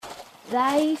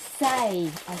They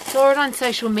say, I saw it on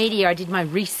social media, I did my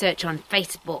research on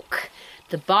Facebook.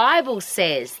 The Bible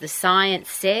says, the science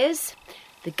says,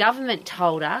 the government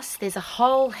told us, there's a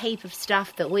whole heap of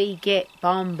stuff that we get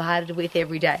bombarded with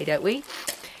every day, don't we?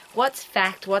 What's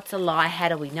fact, what's a lie, how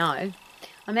do we know?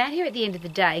 I'm out here at the end of the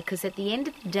day because at the end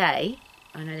of the day,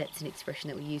 I know that's an expression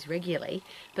that we use regularly,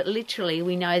 but literally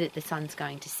we know that the sun's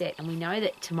going to set and we know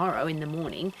that tomorrow in the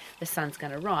morning the sun's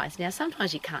going to rise. Now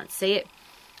sometimes you can't see it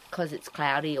because it's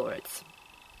cloudy or it's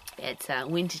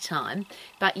winter time,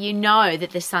 but you know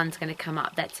that the sun's going to come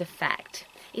up. That's a fact.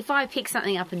 If I pick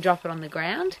something up and drop it on the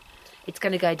ground, it's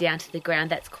going to go down to the ground.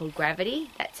 That's called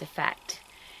gravity. That's a fact.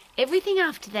 Everything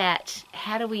after that,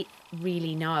 how do we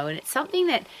really know? And it's something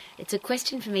that, it's a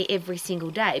question for me every single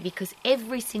day, because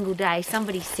every single day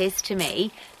somebody says to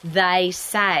me, they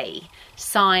say,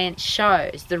 science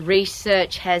shows, the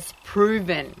research has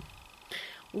proven.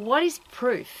 What is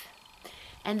proof?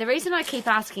 And the reason I keep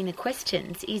asking the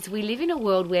questions is we live in a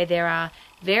world where there are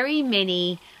very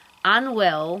many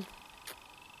unwell,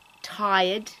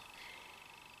 tired,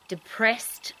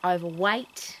 depressed,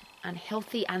 overweight,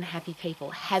 unhealthy, unhappy people.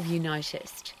 Have you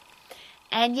noticed?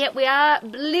 And yet we are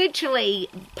literally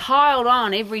piled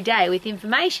on every day with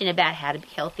information about how to be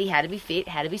healthy, how to be fit,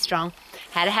 how to be strong,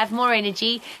 how to have more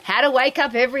energy, how to wake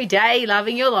up every day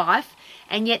loving your life.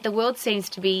 And yet the world seems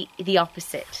to be the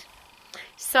opposite.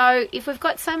 So if we've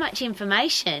got so much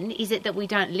information, is it that we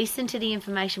don't listen to the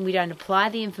information, we don't apply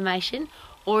the information,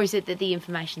 or is it that the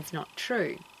information's not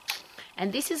true?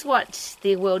 And this is what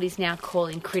the world is now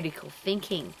calling critical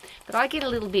thinking. But I get a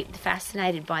little bit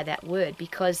fascinated by that word,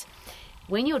 because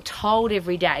when you're told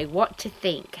every day what to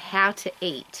think, how to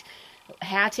eat,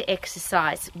 how to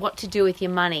exercise, what to do with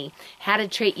your money, how to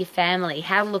treat your family,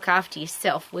 how to look after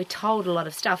yourself, we're told a lot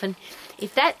of stuff. And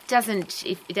if that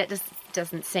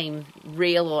doesn't seem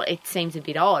real, or it seems a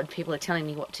bit odd, people are telling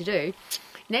me what to do,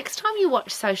 next time you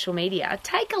watch social media,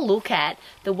 take a look at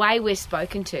the way we're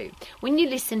spoken to. When you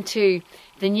listen to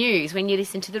the news, when you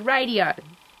listen to the radio,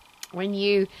 when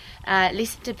you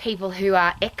listen to people who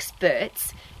are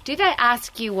experts, do they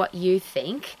ask you what you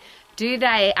think? Do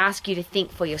they ask you to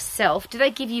think for yourself? Do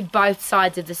they give you both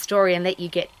sides of the story and let you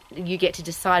get to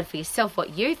decide for yourself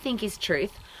what you think is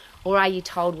truth? Or are you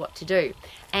told what to do?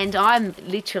 And I'm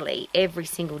literally every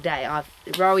single day,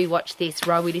 Rowie, watch this,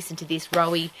 Rowie, listen to this,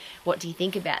 Rowie, what do you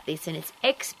think about this? And it's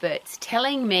experts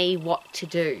telling me what to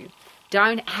do.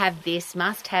 Don't have this,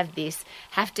 must have this,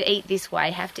 have to eat this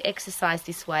way, have to exercise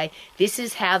this way. This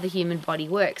is how the human body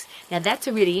works. Now that's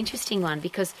a really interesting one,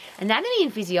 because anatomy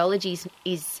and physiology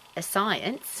is a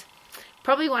science,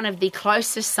 probably one of the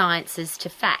closest sciences to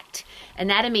fact.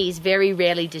 Anatomy is very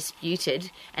rarely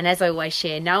disputed, and as I always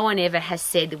share, no one ever has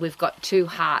said that we've got 2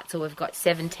 hearts, or we've got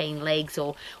 17 legs,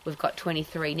 or we've got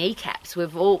 23 kneecaps.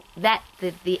 We've all that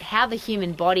how the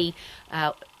human body,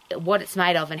 what it's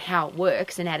made of, and how it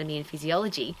works, anatomy and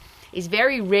physiology, is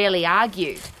very rarely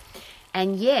argued.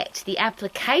 And yet, the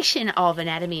application of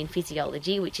anatomy and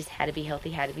physiology, which is how to be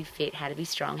healthy, how to be fit, how to be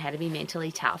strong, how to be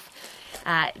mentally tough,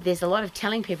 there's a lot of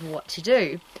telling people what to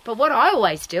do. But what I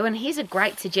always do, and here's a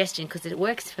great suggestion because it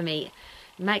works for me,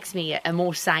 makes me a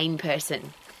more sane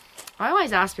person. I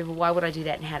always ask people, why would I do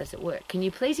that and how does it work? Can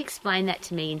you please explain that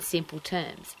to me in simple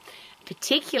terms?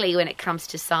 Particularly when it comes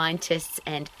to scientists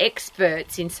and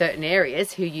experts in certain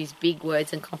areas who use big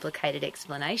words and complicated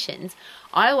explanations,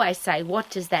 I always say, what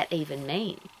does that even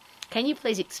mean? Can you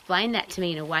please explain that to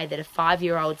me in a way that a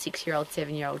 5-year-old, 6-year-old,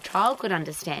 7-year-old child could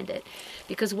understand it?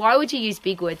 Because why would you use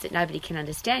big words that nobody can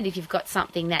understand if you've got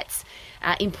something that's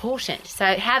important?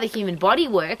 So how the human body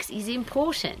works is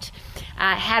important.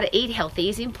 How to eat healthy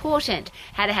is important.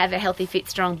 How to have a healthy, fit,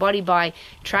 strong body by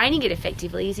training it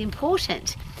effectively is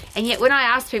important. And yet when I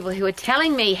ask people who are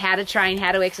telling me how to train,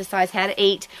 how to exercise, how to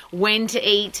eat, when to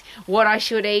eat, what I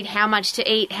should eat, how much to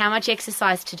eat, how much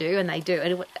exercise to do, and they do.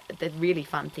 And the really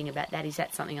fun thing about that is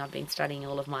that's something I've been studying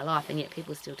all of my life, and yet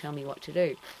people still tell me what to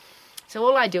do. So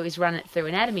all I do is run it through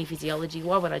anatomy, physiology.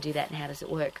 Why would I do that, and how does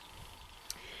it work?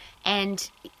 And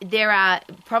there are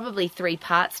probably 3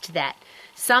 parts to that.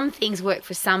 Some things work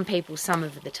for some people some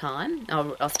of the time.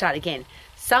 I'll start again.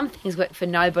 Some things work for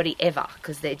nobody ever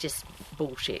because they're just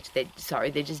bullshit. They're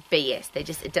just BS.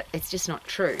 It's just not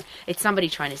true. It's somebody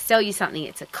trying to sell you something.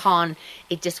 It's a con.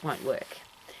 It just won't work.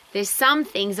 There's some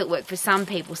things that work for some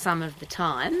people some of the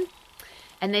time,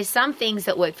 and there's some things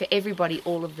that work for everybody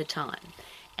all of the time.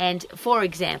 And for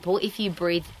example, if you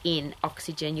breathe in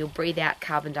oxygen, you'll breathe out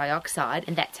carbon dioxide,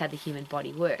 and that's how the human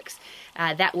body works.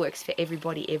 That works for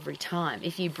everybody every time.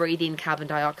 If you breathe in carbon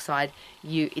dioxide,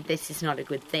 this is not a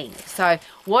good thing. So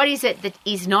what is it that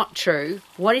is not true?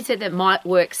 What is it that might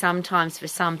work sometimes for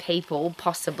some people,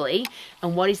 possibly,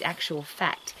 and what is actual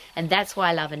fact? And that's why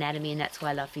I love anatomy, and that's why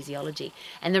I love physiology.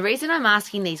 And the reason I'm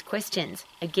asking these questions,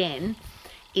 again,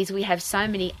 is we have so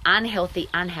many unhealthy,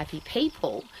 unhappy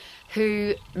people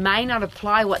who may not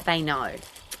apply what they know.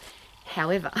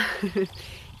 However,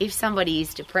 if somebody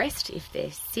is depressed, if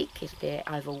they're sick, if they're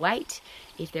overweight,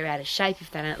 if they're out of shape,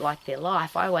 if they don't like their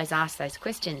life, I always ask those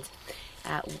questions.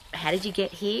 How did you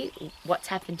get here? What's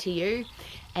happened to you?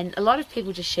 And a lot of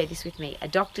people just share this with me. A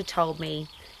doctor told me,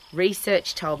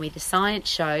 research told me, the science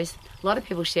shows. A lot of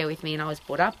people share with me, and I was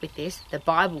brought up with this, the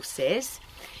Bible says,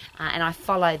 and I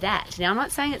follow that. Now, I'm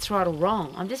not saying it's right or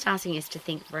wrong. I'm just asking us to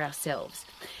think for ourselves.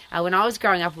 When I was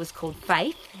growing up, it was called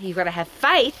faith. You've got to have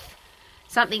faith,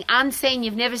 something unseen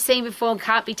you've never seen before,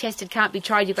 can't be tested, can't be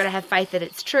tried. You've got to have faith that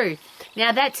it's true.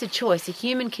 Now, that's a choice. A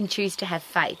human can choose to have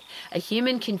faith. A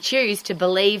human can choose to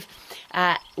believe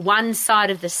one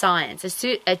side of the science.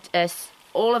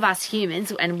 All of us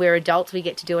humans, and we're adults, we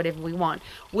get to do whatever we want.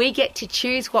 We get to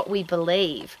choose what we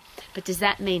believe. But does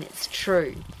that mean it's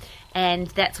true? And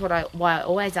that's why I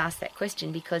always ask that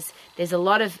question, because there's a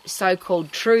lot of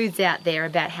so-called truths out there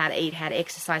about how to eat, how to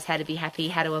exercise, how to be happy,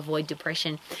 how to avoid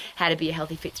depression, how to be a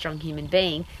healthy, fit, strong human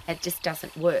being. It just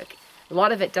doesn't work. A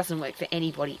lot of it doesn't work for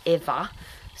anybody ever.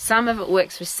 Some of it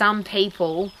works for some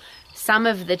people, some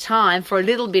of the time, for a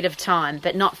little bit of time,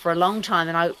 but not for a long time.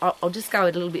 And I'll just go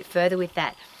a little bit further with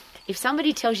that. If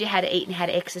somebody tells you how to eat and how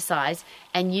to exercise,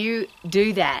 and you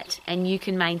do that, and you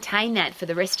can maintain that for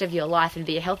the rest of your life and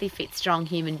be a healthy, fit, strong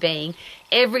human being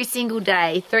every single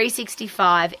day,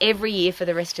 365, every year for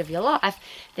the rest of your life,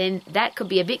 then that could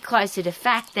be a bit closer to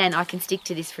fact than I can stick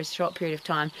to this for a short period of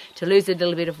time to lose a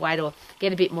little bit of weight or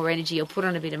get a bit more energy or put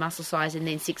on a bit of muscle size, and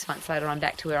then 6 months later I'm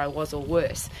back to where I was or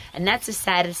worse. And that's the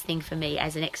saddest thing for me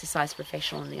as an exercise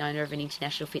professional and the owner of an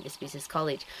international fitness business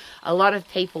college. A lot of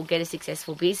people get a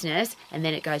successful business and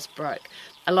then it goes broke.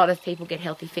 A lot of people get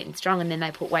healthy, fit and strong, and then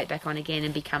they put weight back on again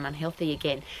and become unhealthy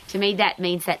again. To me, that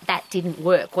means that didn't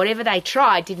work. Whatever they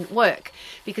tried didn't work.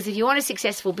 Because if you want a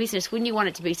successful business, wouldn't you want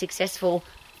it to be successful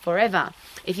forever?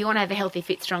 If you want to have a healthy,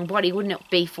 fit, strong body, wouldn't it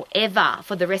be forever,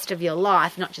 for the rest of your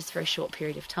life, not just for a short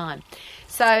period of time?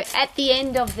 So at the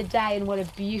end of the day, and what a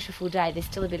beautiful day, there's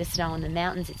still a bit of snow on the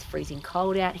mountains. It's freezing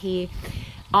cold out here.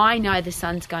 I know the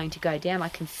sun's going to go down. I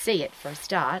can see it for a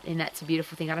start, and that's a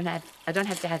beautiful thing. I don't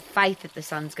have to have faith that the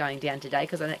sun's going down today,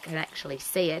 because I can actually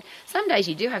see it. Some days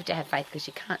you do have to have faith because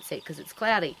you can't see it because it's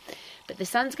cloudy. But the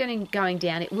sun's going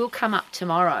down. It will come up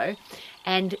tomorrow,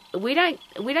 and we don't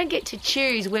get to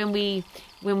choose when we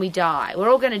die. We're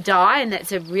all going to die, and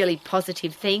that's a really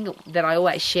positive thing that I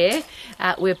always share.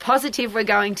 We're positive we're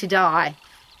going to die,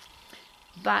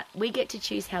 but we get to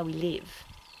choose how we live.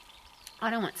 I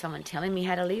don't want someone telling me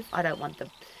how to live. I don't want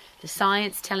the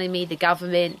science telling me, the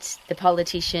government, the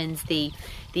politicians, the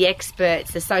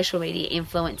experts, the social media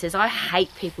influencers. I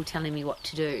hate people telling me what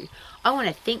to do. I want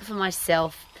to think for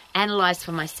myself, analyse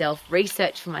for myself,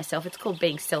 research for myself. It's called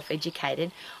being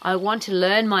self-educated. I want to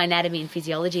learn my anatomy and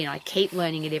physiology, and I keep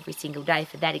learning it every single day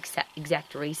for that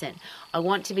exact reason. I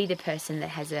want to be the person that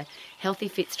has a healthy,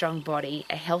 fit, strong body,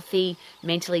 a healthy,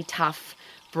 mentally tough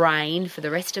brain for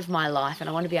the rest of my life, and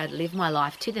I want to be able to live my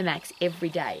life to the max every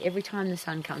day. Every time the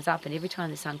sun comes up and every time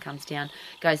the sun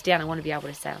goes down, I want to be able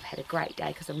to say I've had a great day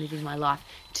because I'm living my life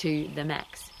to the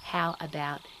max. How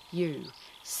about you?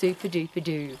 Super duper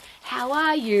doo. How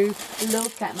are you?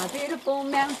 Look at my beautiful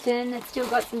mountain that's still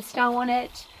got some snow on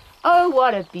it. Oh,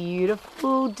 what a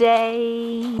beautiful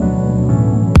day.